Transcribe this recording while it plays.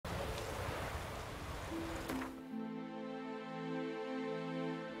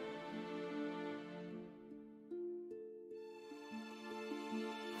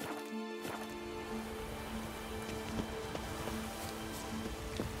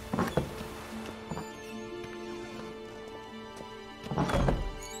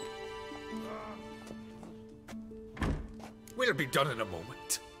It'll be done in a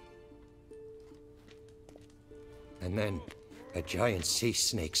moment. And then a giant sea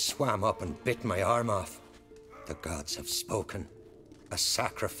snake swam up and bit my arm off. The gods have spoken. A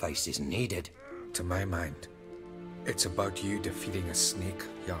sacrifice is needed. To my mind, it's about you defeating a snake,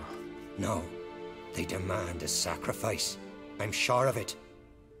 Jarl. No, they demand a sacrifice. I'm sure of it.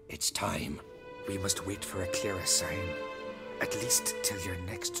 It's time. We must wait for a clearer sign. At least till your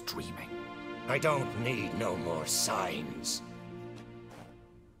next dreaming. I don't need no more signs.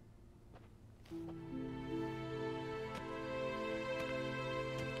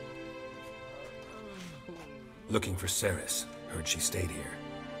 Looking for Cerys. Heard she stayed here.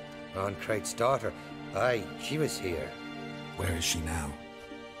 On Crach's daughter. Aye, she was here. Where is she now?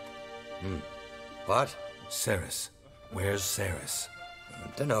 What? Cerys. Where's Cerys?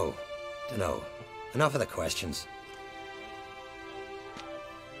 Dunno. Enough of the questions.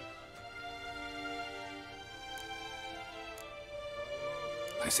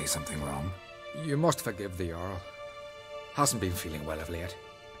 I say something wrong? You must forgive the Jarl. Hasn't been feeling well of late.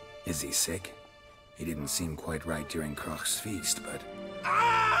 Is he sick? He didn't seem quite right during Crach's feast, but...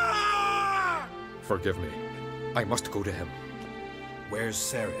 Forgive me. I must go to him. Where's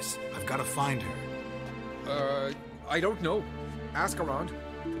Cerys? I've got to find her. I don't know. Ask around.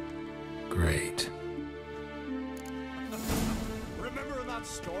 Great. Remember that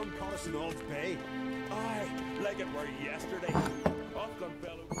storm caught us in Old Bay? Aye, like it were yesterday. Off gun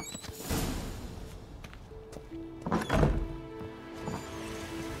bellow.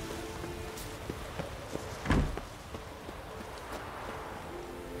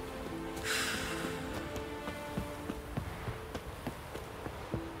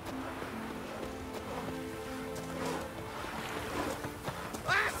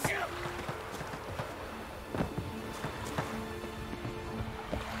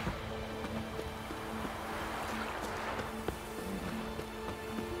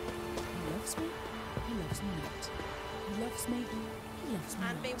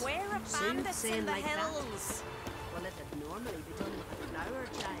 And beware of bandits in the hills. Well, it'd normally be done with a flower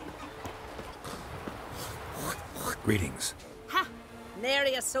child. Greetings. Ha!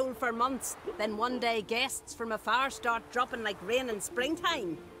 Nary a soul for months. Then one day guests from afar start dropping like rain in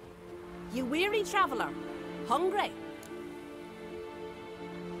springtime. You weary traveller? Hungry?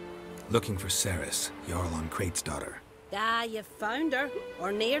 Looking for Cerys, Jarl on Crach's daughter. Ah, you found her.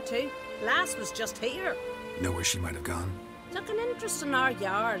 Or near to. Lass was just here. Know where she might have gone? Took an interest in our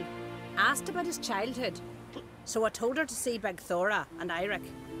Jarl. Asked about his childhood. So I told her to see Bergthora and Udalryk.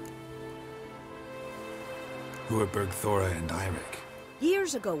 Who are Bergthora and Udalryk?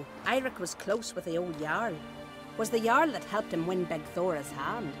 Years ago, Udalryk was close with the old Jarl. Was the Jarl that helped him win Bergthora's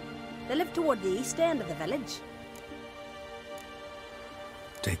hand. They lived toward the east end of the village.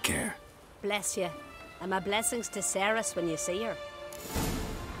 Take care. Bless you. And my blessings to Cerys when you see her.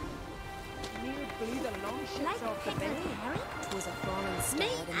 Was a fallen star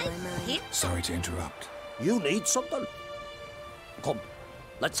in my mind. Sorry to interrupt. You need something? Come,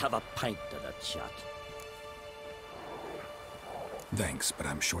 let's have a pint and a chat. Thanks, but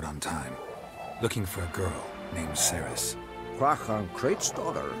I'm short on time. Looking for a girl named Cerys. Crach on Crach's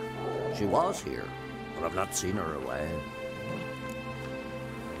daughter. She was here, but I've not seen her away.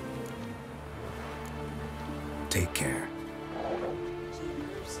 Take care.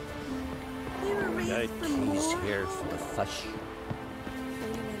 Yeah, he's here for the fish.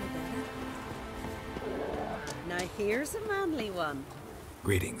 Now here's a manly one.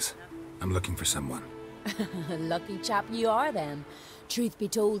 Greetings. I'm looking for someone. Lucky chap you are then. Truth be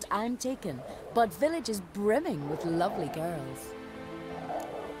told, I'm taken, but village is brimming with lovely girls.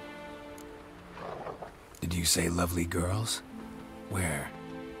 Did you say lovely girls? Where?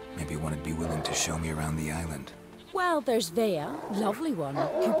 Maybe one would be willing to show me around the island. Well, there's Vea, lovely one,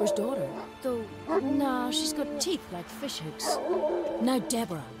 Cooper's daughter. Though, nah, she's got teeth like fish hooks. Now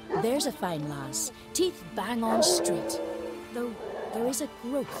Deborah, there's a fine lass. Teeth bang on straight. Though, there is a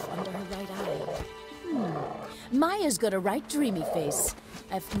growth under her right eye. Maya's got a right dreamy face,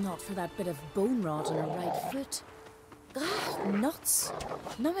 if not for that bit of bone rot on her right foot. Ah, nuts.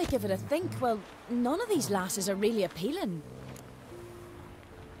 Now I give it a think, well, none of these lasses are really appealing.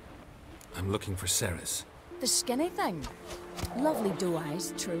 I'm looking for Cerys. The skinny thing. Lovely doe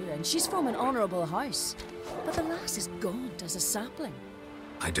eyes, true, and she's from an honourable house. But the lass is gaunt as a sapling.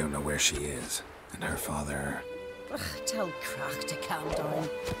 I don't know where she is, and her father... Ugh, tell Crach to calm down.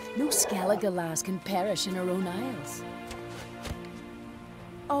 No Skellige lass can perish in her own isles.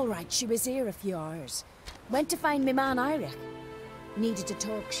 All right, she was here a few hours. Went to find me man Udalryk. Needed to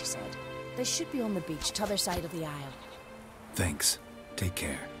talk, she said. They should be on the beach, t'other side of the isle. Thanks. Take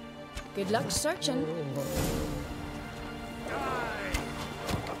care. Good luck searching.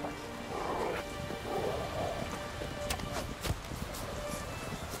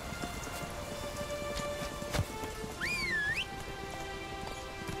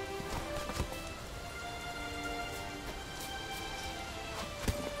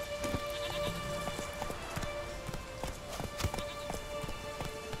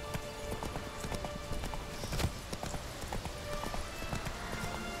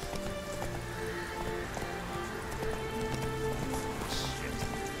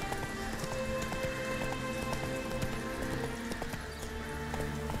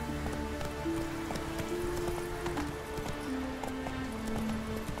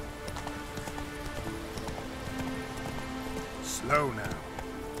 low now.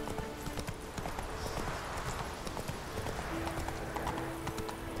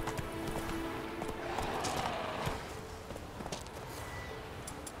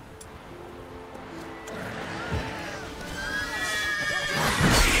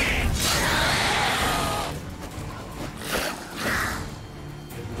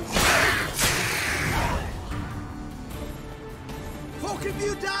 Fucking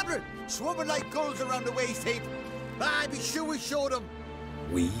view, Dadder! Swimming like gulls around the waist heap. Ah, be sure we showed them.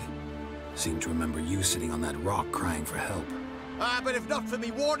 We? Seem to remember you sitting on that rock crying for help. Ah, but if not for me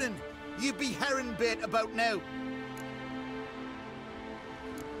warning, you'd be herring bait about now.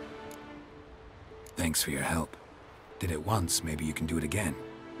 Thanks for your help. Did it once, maybe you can do it again.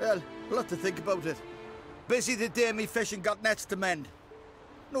 Well, we'll have to think about it. Busy the day me fishing got nets to mend.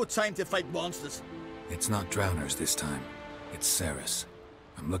 No time to fight monsters. It's not drowners this time. It's Cerys.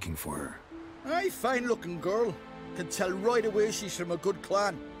 I'm looking for her. Aye, fine-looking girl. Can tell right away she's from a good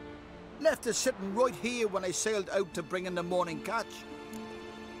clan. Left her sitting right here when I sailed out to bring in the morning catch.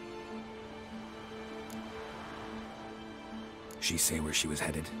 She say where she was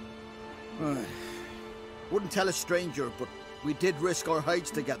headed? Wouldn't tell a stranger, but we did risk our hides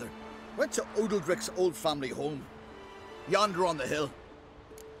together. Went to Udalryk's old family home. Yonder on the hill.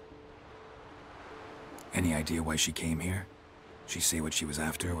 Any idea why she came here? She say what she was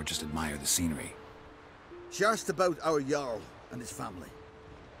after, or just admire the scenery? She asked about our Jarl and his family.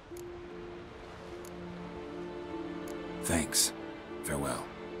 Thanks. Farewell.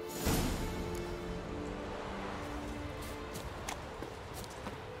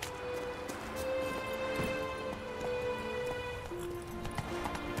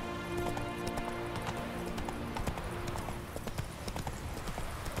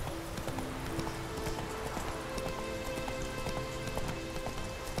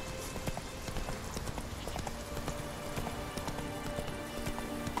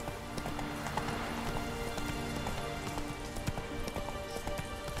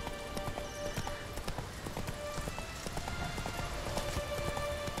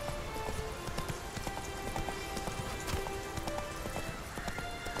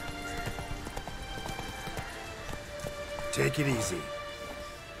 Take it easy.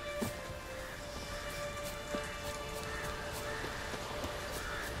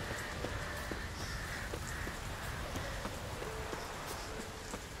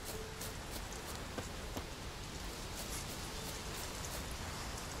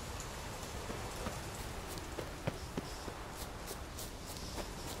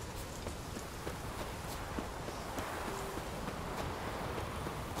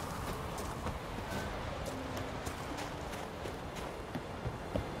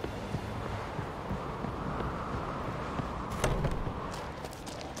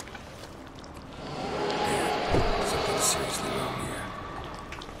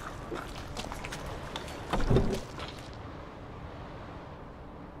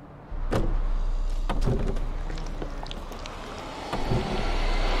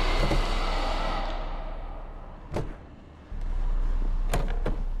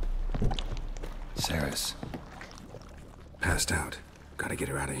 Cerys. Passed out. Gotta get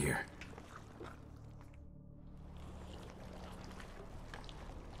her out of here.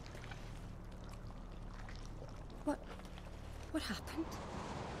 What happened?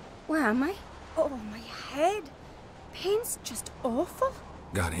 Where am I? Oh, my head. Pain's just awful.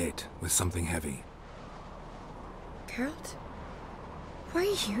 Got hit with something heavy. Geralt? Why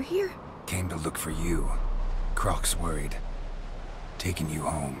are you here? Came to look for you. Crach's worried. Taking you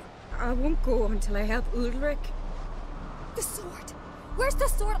home. I won't go until I help Udalryk. The sword! Where's the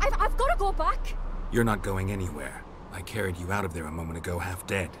sword? I've got to go back! You're not going anywhere. I carried you out of there a moment ago, half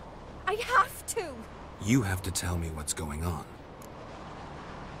dead. I have to! You have to tell me what's going on.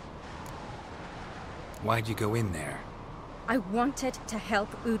 Why'd you go in there? I wanted to help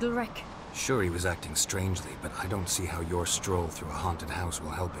Udalryk. Sure, he was acting strangely, but I don't see how your stroll through a haunted house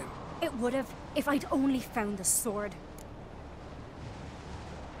will help him. It would have, if I'd only found the sword.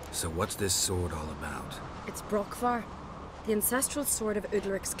 So what's this sword all about? It's Brokvar, the ancestral sword of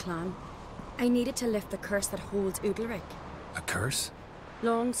Udalryk's clan. I needed to lift the curse that holds Udalryk. A curse?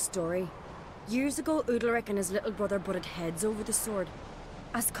 Long story. Years ago, Udalryk and his little brother butted heads over the sword.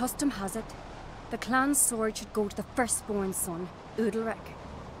 As custom has it, the clan's sword should go to the firstborn son, Udalryk.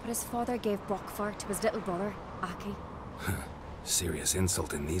 But his father gave Brokvar to his little brother, Aki. Serious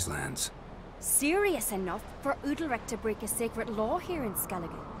insult in these lands. Serious enough for Udalryk to break a sacred law here in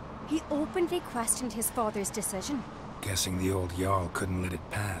Skellige. He openly questioned his father's decision. Guessing the old Jarl couldn't let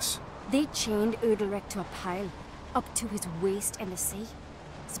it pass. They chained Udalryk to a pile, up to his waist in the sea.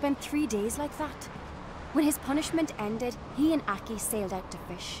 Spent 3 days like that. When his punishment ended, he and Aki sailed out to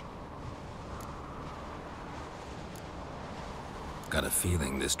fish. Got a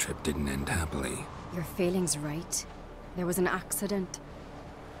feeling this trip didn't end happily. Your feeling's right. There was an accident.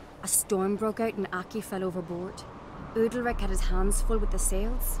 A storm broke out and Aki fell overboard. Udalryk had his hands full with the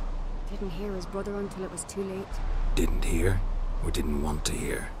sails. Didn't hear his brother until it was too late. Didn't hear, or didn't want to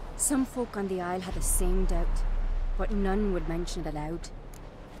hear? Some folk on the Isle had the same doubt, but none would mention it aloud.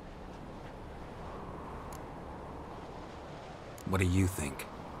 What do you think?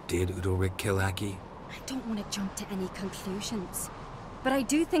 Did Udalryk kill Aki? I don't want to jump to any conclusions. But I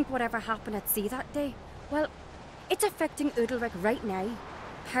do think whatever happened at sea that day, well, it's affecting Udalryk right now.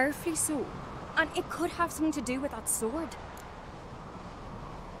 Powerfully so. And it could have something to do with that sword.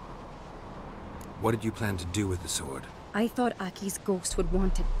 What did you plan to do with the sword? I thought Aki's ghost would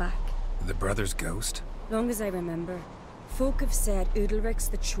want it back. The brother's ghost? Long as I remember, folk have said Udalryk's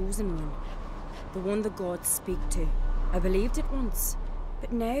the chosen one. The one the gods speak to. I believed it once.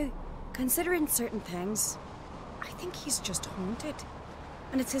 But now, considering certain things, I think he's just haunted.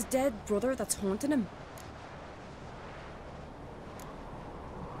 And it's his dead brother that's haunting him.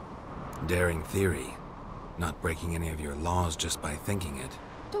 Daring theory. Not breaking any of your laws just by thinking it.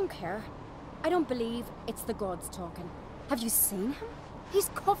 Don't care. I don't believe it's the gods talking. Have you seen him? He's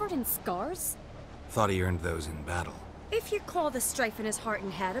covered in scars. Thought he earned those in battle. If you call the strife in his heart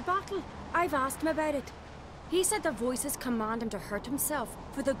and head a battle, I've asked him about it. He said the voices command him to hurt himself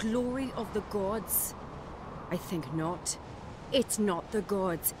for the glory of the gods. I think not. It's not the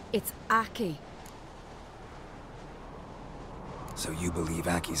gods, it's Aki. So you believe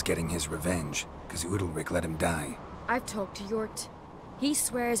Aki's getting his revenge, because Udalryk let him die? I've talked to Yort. He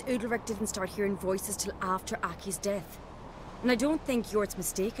swears Udalryk didn't start hearing voices till after Aki's death. And I don't think Yort's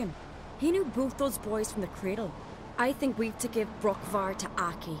mistaken. He knew both those boys from the cradle. I think we've to give Brokvar to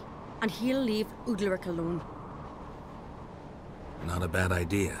Aki, and he'll leave Udalryk alone. Not a bad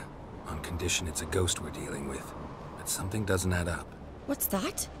idea, on condition it's a ghost we're dealing with. But something doesn't add up. What's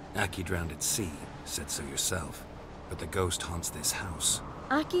that? Aki drowned at sea, said so yourself. But the ghost haunts this house.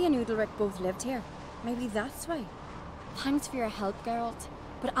 Aki and Udalryk both lived here. Maybe that's why. Thanks for your help, Geralt.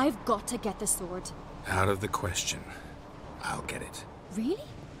 But I've got to get the sword. Out of the question. I'll get it. Really?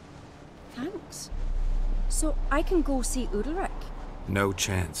 Thanks. So I can go see Udalryk? No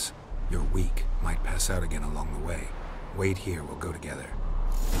chance. You're weak. Might pass out again along the way. Wait here, we'll go together.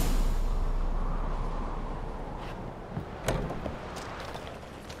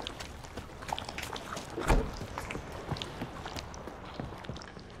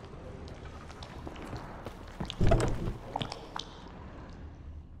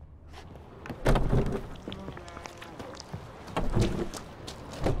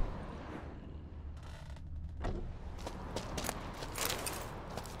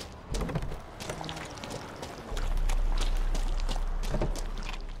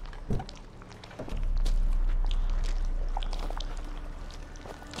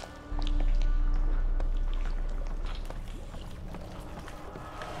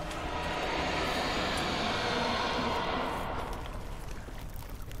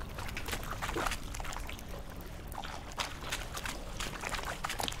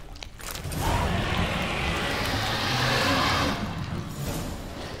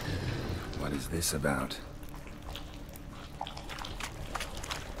 This about?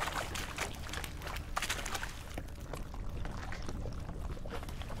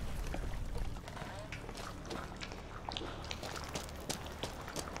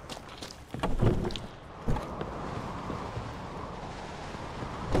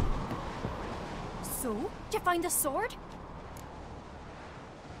 So, did you find the sword?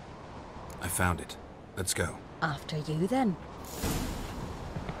 I found it. Let's go. After you, then.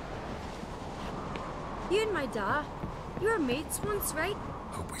 You and my da, you were mates once, right?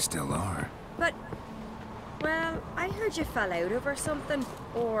 Hope we still are. But, well, I heard you fell out over something.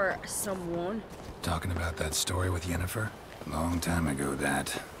 Or someone. Talking about that story with Yennefer? Long time ago,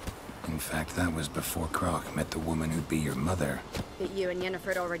 that. In fact, that was before Crach met the woman who'd be your mother. But you and Yennefer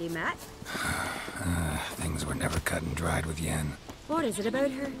had already met? Things were never cut and dried with Yen. What is it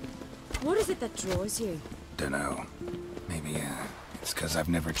about her? What is it that draws you? Dunno. Maybe, it's because I've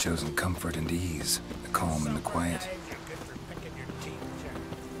never chosen comfort and ease. The calm and the quiet.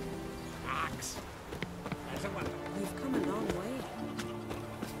 You've come a long way.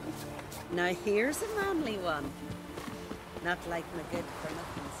 Now here's a manly one. Not like my good for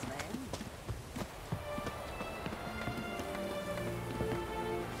nothing Sven.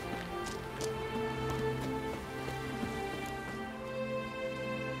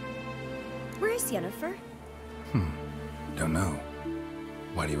 Where's Yennefer? Don't know.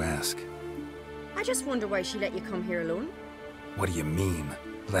 Why do you ask? I just wonder why she let you come here alone. What do you mean,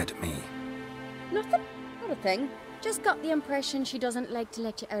 let me? Nothing. Not a thing. Just got the impression she doesn't like to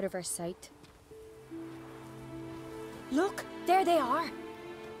let you out of her sight. Look, there they are.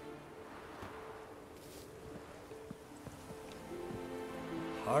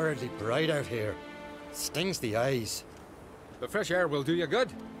 Horridly bright out here. Stings the eyes. The fresh air will do you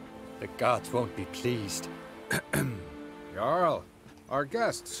good. The gods won't be pleased. Jarl, our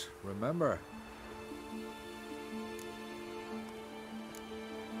guests, remember.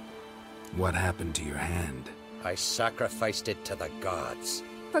 What happened to your hand? I sacrificed it to the gods.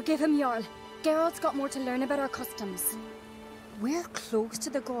 Forgive him, Jarl. Geralt's got more to learn about our customs. We're close to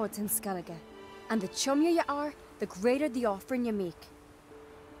the gods in Skellige, and the chummier you are, the greater the offering you make.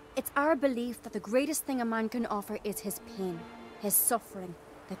 It's our belief that the greatest thing a man can offer is his pain, his suffering,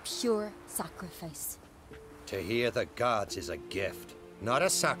 the pure sacrifice. To hear the gods is a gift, not a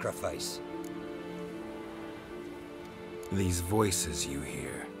sacrifice. These voices you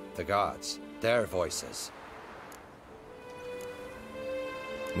hear. The gods, their voices.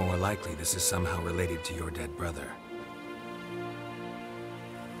 More likely this is somehow related to your dead brother.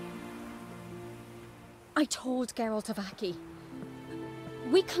 I told Geralt of Aki.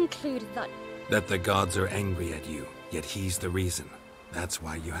 We concluded that... That the gods are angry at you, yet he's the reason. That's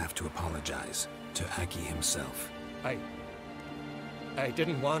why you have to apologize. To Aki himself. I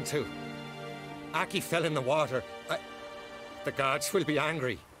didn't want to. Aki fell in the water. The gods will be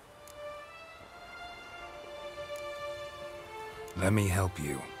angry. Let me help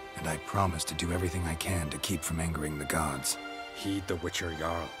you, and I promise to do everything I can to keep from angering the gods. Heed the Witcher,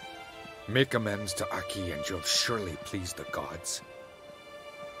 Jarl. Make amends to Aki and you'll surely please the gods.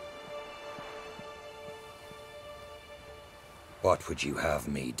 What would you have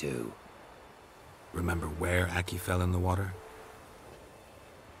me do? Remember where Aki fell in the water?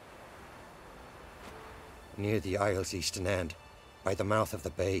 Near the Isle's eastern end, by the mouth of the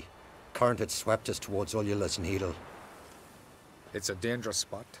bay. Current had swept us towards Ullula's Needle. It's a dangerous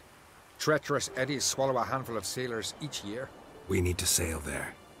spot. Treacherous eddies swallow a handful of sailors each year. We need to sail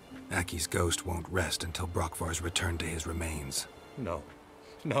there. Aki's ghost won't rest until Brokvar's returned to his remains. No.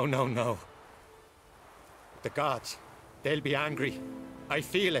 No, no, no. The gods, they'll be angry. I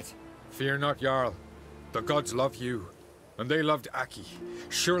feel it. Fear not, Jarl. The gods love you, and they loved Aki.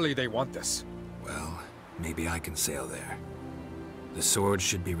 Surely they want this. Well, maybe I can sail there. The sword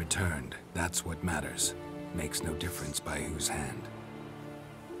should be returned. That's what matters. Makes no difference by whose hand.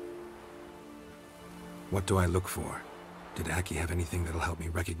 What do I look for? Did Aki have anything that'll help me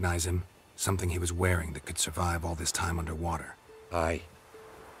recognize him? Something he was wearing that could survive all this time underwater? Aye.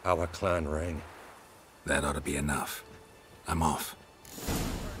 Our clan ring. That ought to be enough. I'm off.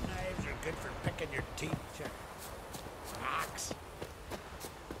 Knives are good for picking your teeth, Jack. Axe.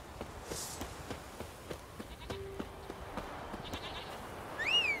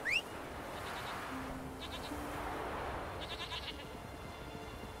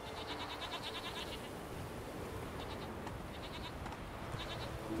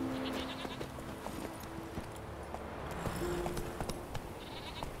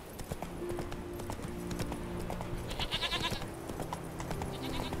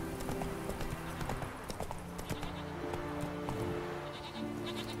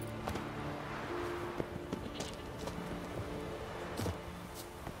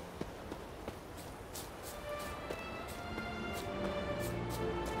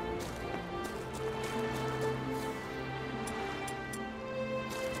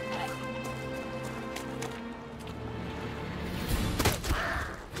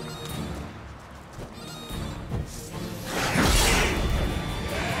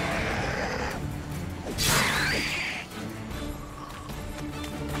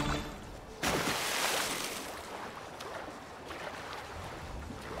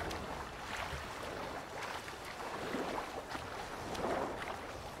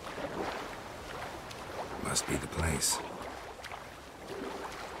 Must be the place.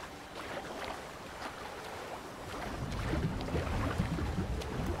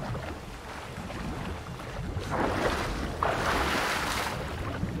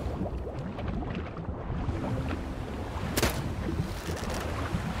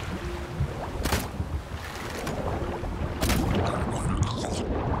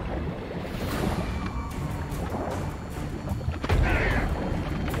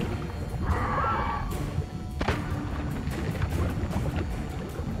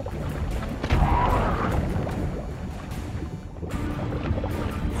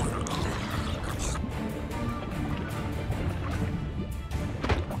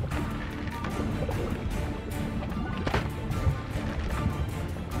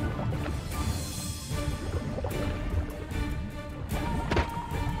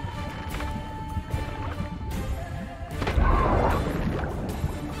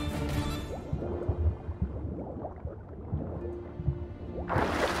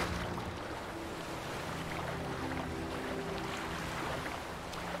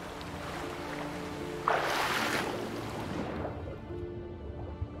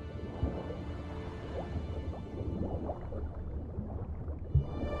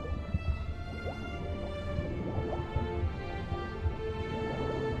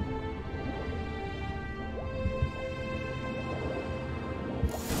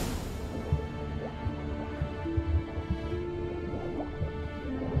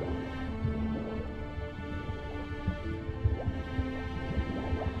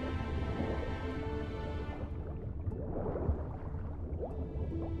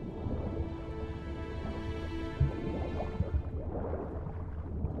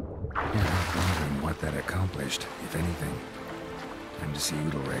 that accomplished, if anything. Time to see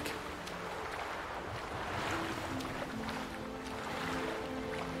Udalryk.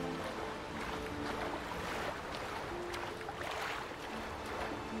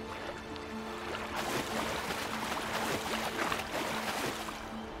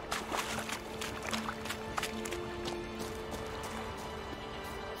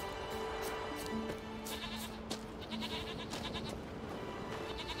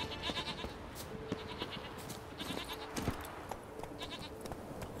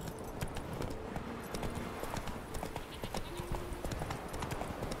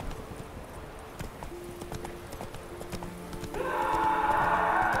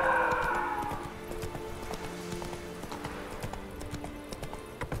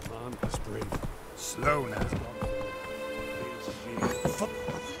 Slow now.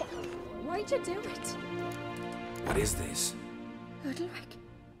 Why'd you do it? What is this? Udalryk.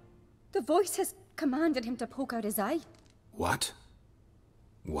 The voice has commanded him to poke out his eye. What?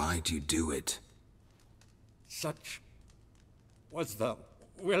 Why do you do it? Such was the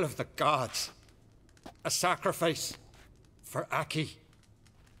will of the gods. A sacrifice for Aki.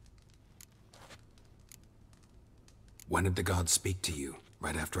 When did the gods speak to you?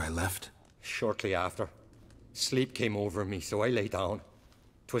 Right after I left? Shortly after. Sleep came over me, so I lay down.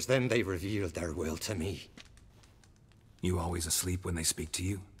 'Twas then they revealed their will to me. You always asleep when they speak to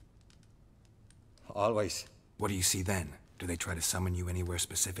you? Always. What do you see then? Do they try to summon you anywhere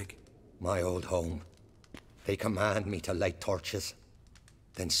specific? My old home. They command me to light torches,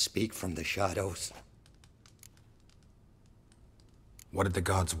 then speak from the shadows. What did the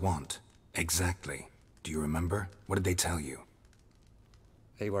gods want? Exactly. Do you remember? What did they tell you?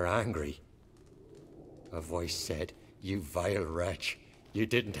 They were angry. A voice said, "You vile wretch, you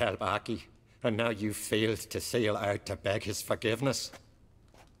didn't help Aki, and now you failed to sail out to beg his forgiveness.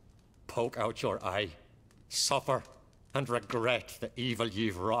 Poke out your eye, suffer, and regret the evil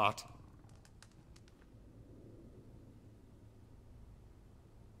you've wrought."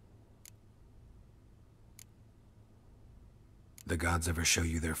 The gods ever show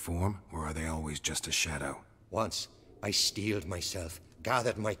you their form, or are they always just a shadow? Once, I steeled myself,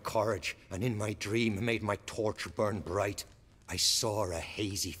 gathered my courage, and in my dream made my torch burn bright. I saw a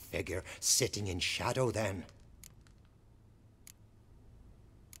hazy figure sitting in shadow then.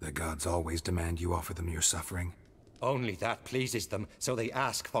 The gods always demand you offer them your suffering? Only that pleases them, so they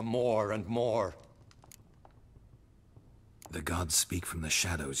ask for more and more. The gods speak from the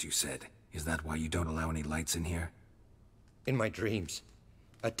shadows, you said. Is that why you don't allow any lights in here? In my dreams.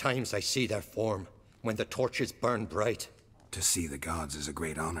 At times I see their form, when the torches burn bright. To see the gods is a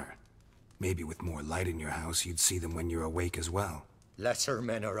great honor. Maybe with more light in your house, you'd see them when you're awake as well. Lesser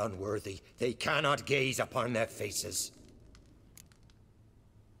men are unworthy. They cannot gaze upon their faces.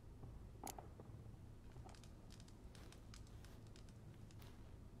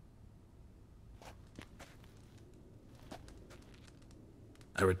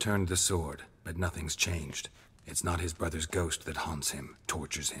 I returned the sword, but nothing's changed. It's not his brother's ghost that haunts him,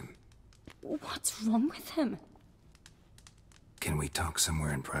 tortures him. What's wrong with him? Can we talk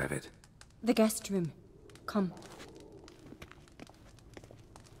somewhere in private? The guest room. Come.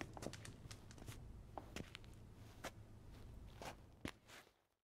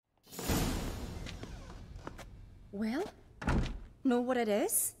 Well? Know what it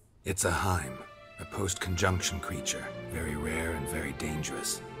is? It's a Heim, a post-conjunction creature, very rare and very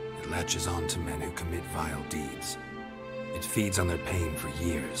dangerous. It latches on to men who commit vile deeds. It feeds on their pain for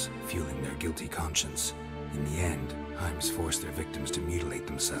years, fueling their guilty conscience. In the end, Heims force their victims to mutilate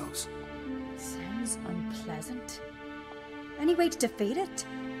themselves. Sounds unpleasant. Any way to defeat it?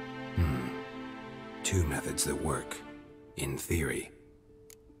 Two methods that work. In theory.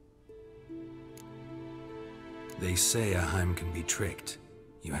 They say a Heim can be tricked.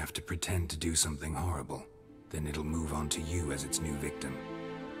 You have to pretend to do something horrible. Then it'll move on to you as its new victim.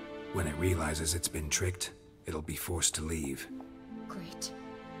 When it realizes it's been tricked, it'll be forced to leave. Great.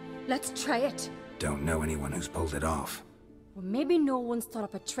 Let's try it. Don't know anyone who's pulled it off. Well, maybe no one's thought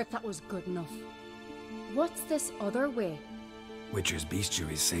up a trick that was good enough. What's this other way? Witcher's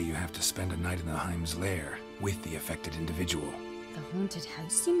bestiaries say you have to spend a night in the Heim's lair with the affected individual. The haunted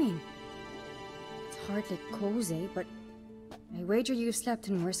house, you mean? It's hardly cozy, but I wager you've slept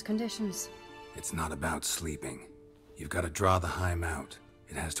in worse conditions. It's not about sleeping. You've got to draw the Heim out.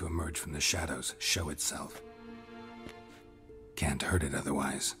 It has to emerge from the shadows, show itself. Can't hurt it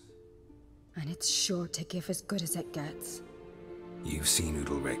otherwise. And it's sure to give as good as it gets. You've seen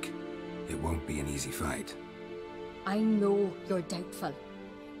Udalryk. It won't be an easy fight. I know you're doubtful,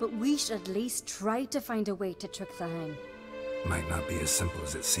 but we should at least try to find a way to trick the Heim. Might not be as simple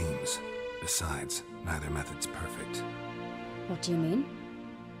as it seems. Besides, neither method's perfect. What do you mean?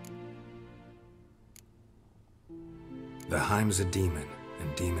 The Heim's a demon,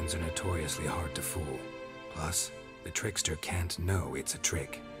 and demons are notoriously hard to fool. Plus, the trickster can't know it's a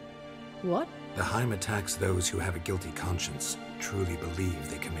trick. What? The Heim attacks those who have a guilty conscience, truly believe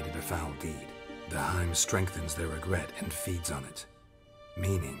they committed a foul deed. The Heim strengthens their regret and feeds on it.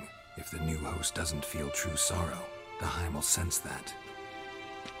 Meaning, if the new host doesn't feel true sorrow, the Heim will sense that.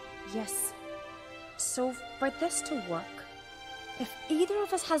 Yes. So, for this to work, if either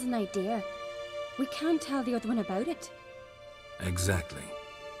of us has an idea, we can't tell the other one about it. Exactly.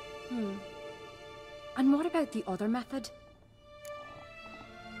 And what about the other method?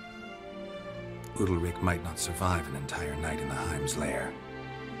 Udalryk might not survive an entire night in the Heim's lair.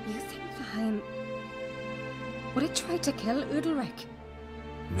 You think the Heim... would it try to kill Udalryk?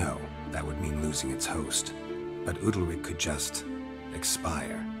 No, that would mean losing its host. But Udalryk could just...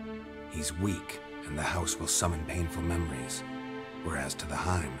 expire. He's weak, and the house will summon painful memories. Whereas to the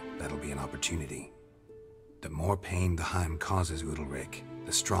Heim, that'll be an opportunity. The more pain the Heim causes Udalryk,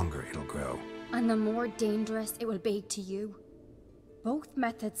 the stronger it'll grow. And the more dangerous it will be to you. Both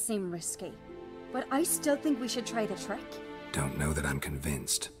methods seem risky, but I still think we should try the trick. Don't know that I'm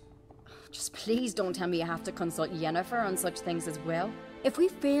convinced. Just please don't tell me you have to consult Yennefer on such things as well. If we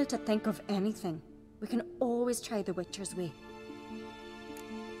fail to think of anything, we can always try the Witcher's way.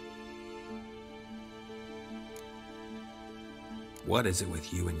 What is it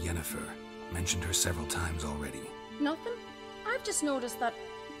with you and Yennefer? Mentioned her several times already. Nothing. I've just noticed that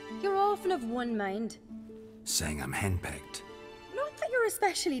you're often of one mind. Saying I'm henpecked. Not that you're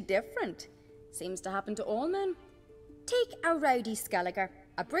especially different. Seems to happen to all men. Take a rowdy Skelliger,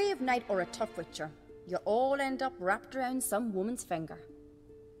 a brave knight or a tough witcher. You all end up wrapped around some woman's finger.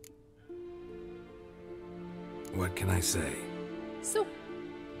 What can I say? So,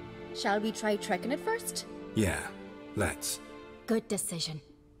 shall we try tricking it first? Yeah, let's. Good decision.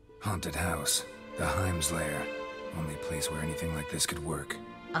 Haunted house. The Heim's lair. Only place where anything like this could work.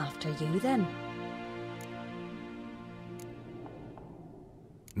 After you, then.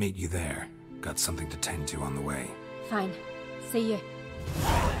 Meet you there. Got something to tend to on the way. Fine. See you.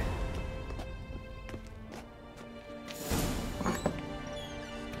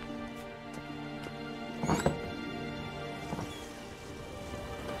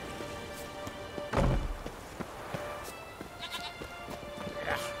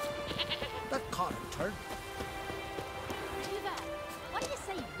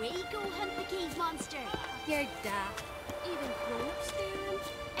 You're daft. Even crows do them.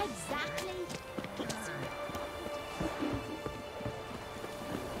 Exactly.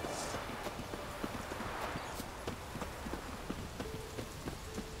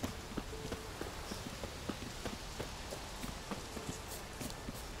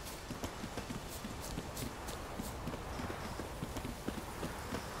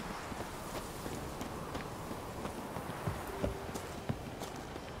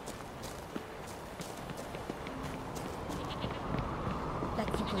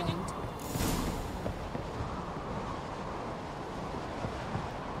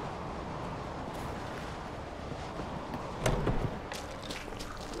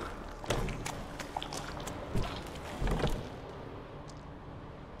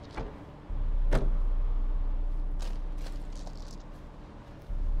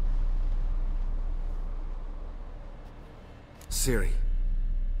 Ciri.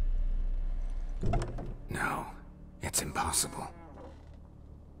 No, it's impossible.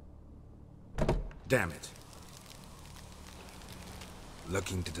 Damn it.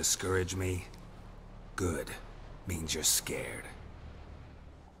 Looking to discourage me? Good. Means you're scared.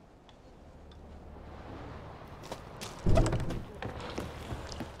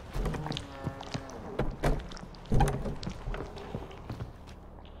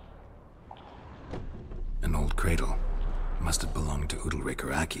 An old cradle. Must have belonged to Udalryk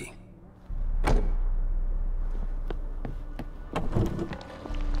or Aki.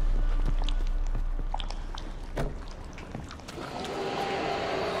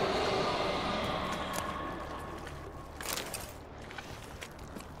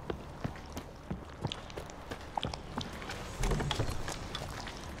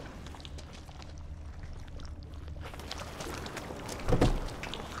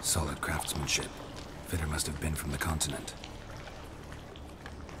 Solid craftsmanship. Fitter must have been from the continent.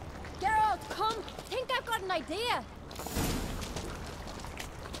 Geralt, come! Think I've got an idea!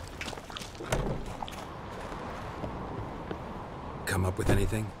 Come up with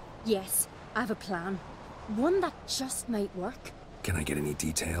anything? Yes, I have a plan. One that just might work. Can I get any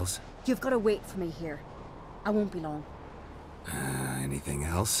details? You've got to wait for me here. I won't be long. Anything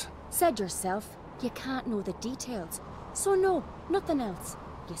else? Said yourself, you can't know the details. So no, nothing else.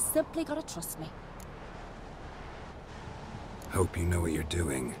 You simply gotta trust me. Hope you know what you're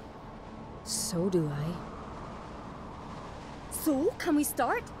doing. So do I. So, can we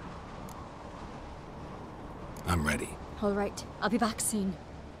start? I'm ready. All right, I'll be back soon.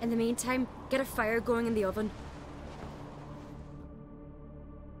 In the meantime, get a fire going in the oven.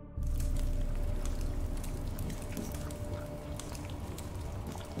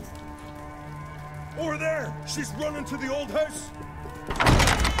 Over there! She's running to the old house!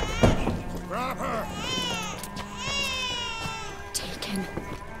 Grab her! Taken.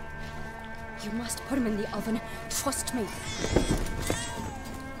 You must put him in the oven. Trust me.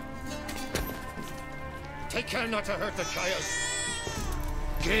 Take care not to hurt the child.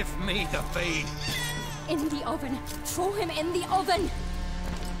 Give me the feed. In the oven. Throw him in the oven.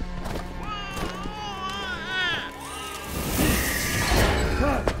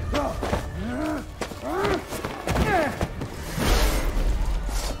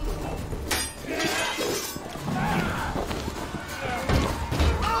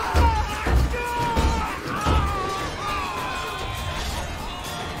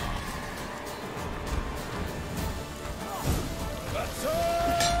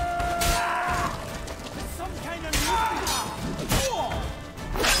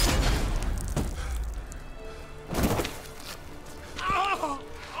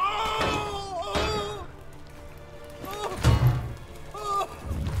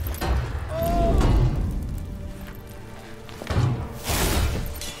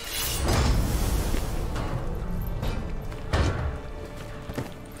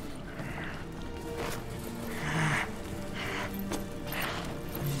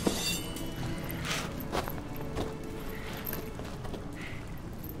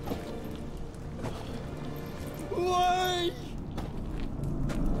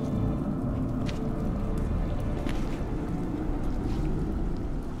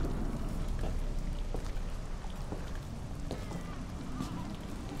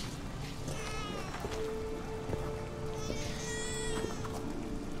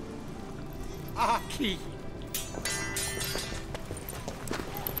 Aki!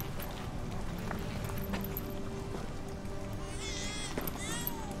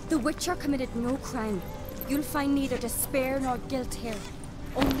 The Witcher committed no crime. You'll find neither despair nor guilt here.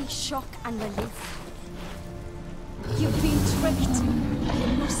 Only shock and relief. You've been tricked.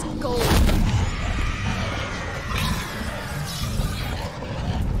 You must go.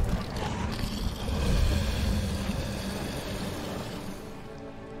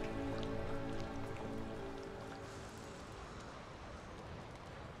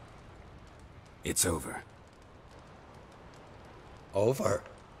 It's over. Over?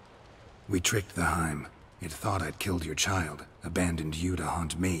 We tricked the Heim. It thought I'd killed your child, abandoned you to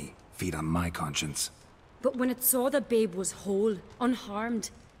haunt me, feed on my conscience. But when it saw the babe was whole,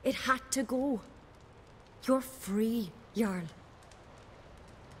 unharmed, it had to go. You're free, Jarl.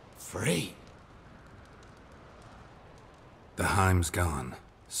 Free? The Heim's gone,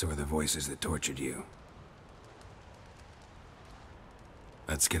 so are the voices that tortured you.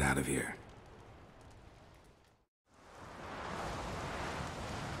 Let's get out of here.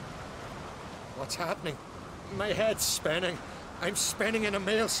 What's happening? My head's spinning. I'm spinning in a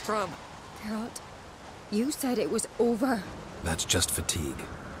maelstrom. Geralt, you said it was over. That's just fatigue.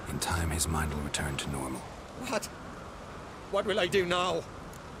 In time, his mind will return to normal. What? What will I do now?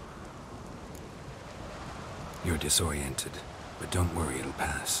 You're disoriented, but don't worry, it'll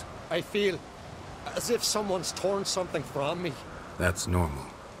pass. I feel as if someone's torn something from me. That's normal.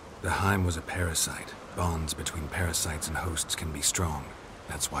 The Heim was a parasite. Bonds between parasites and hosts can be strong.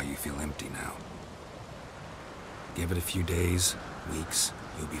 That's why you feel empty now. Give it a few days, weeks,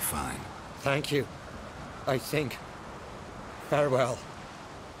 you'll be fine. Thank you. I think. Farewell.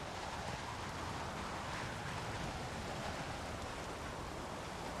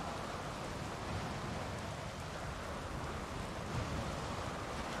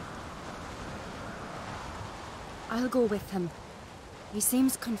 I'll go with him. He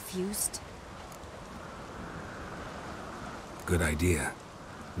seems confused. Good idea.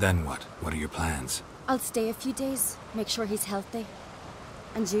 Then what? What are your plans? I'll stay a few days, make sure he's healthy.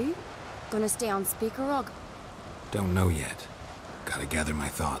 And you? Gonna stay on Spikeroog? Don't know yet. Gotta gather my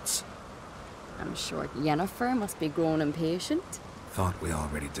thoughts. I'm sure Yennefer must be growing impatient. Thought we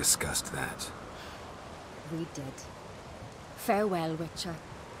already discussed that. We did. Farewell, Witcher.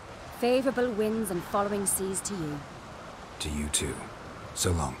 Favorable winds and following seas to you. To you too.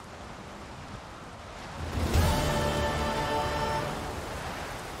 So long.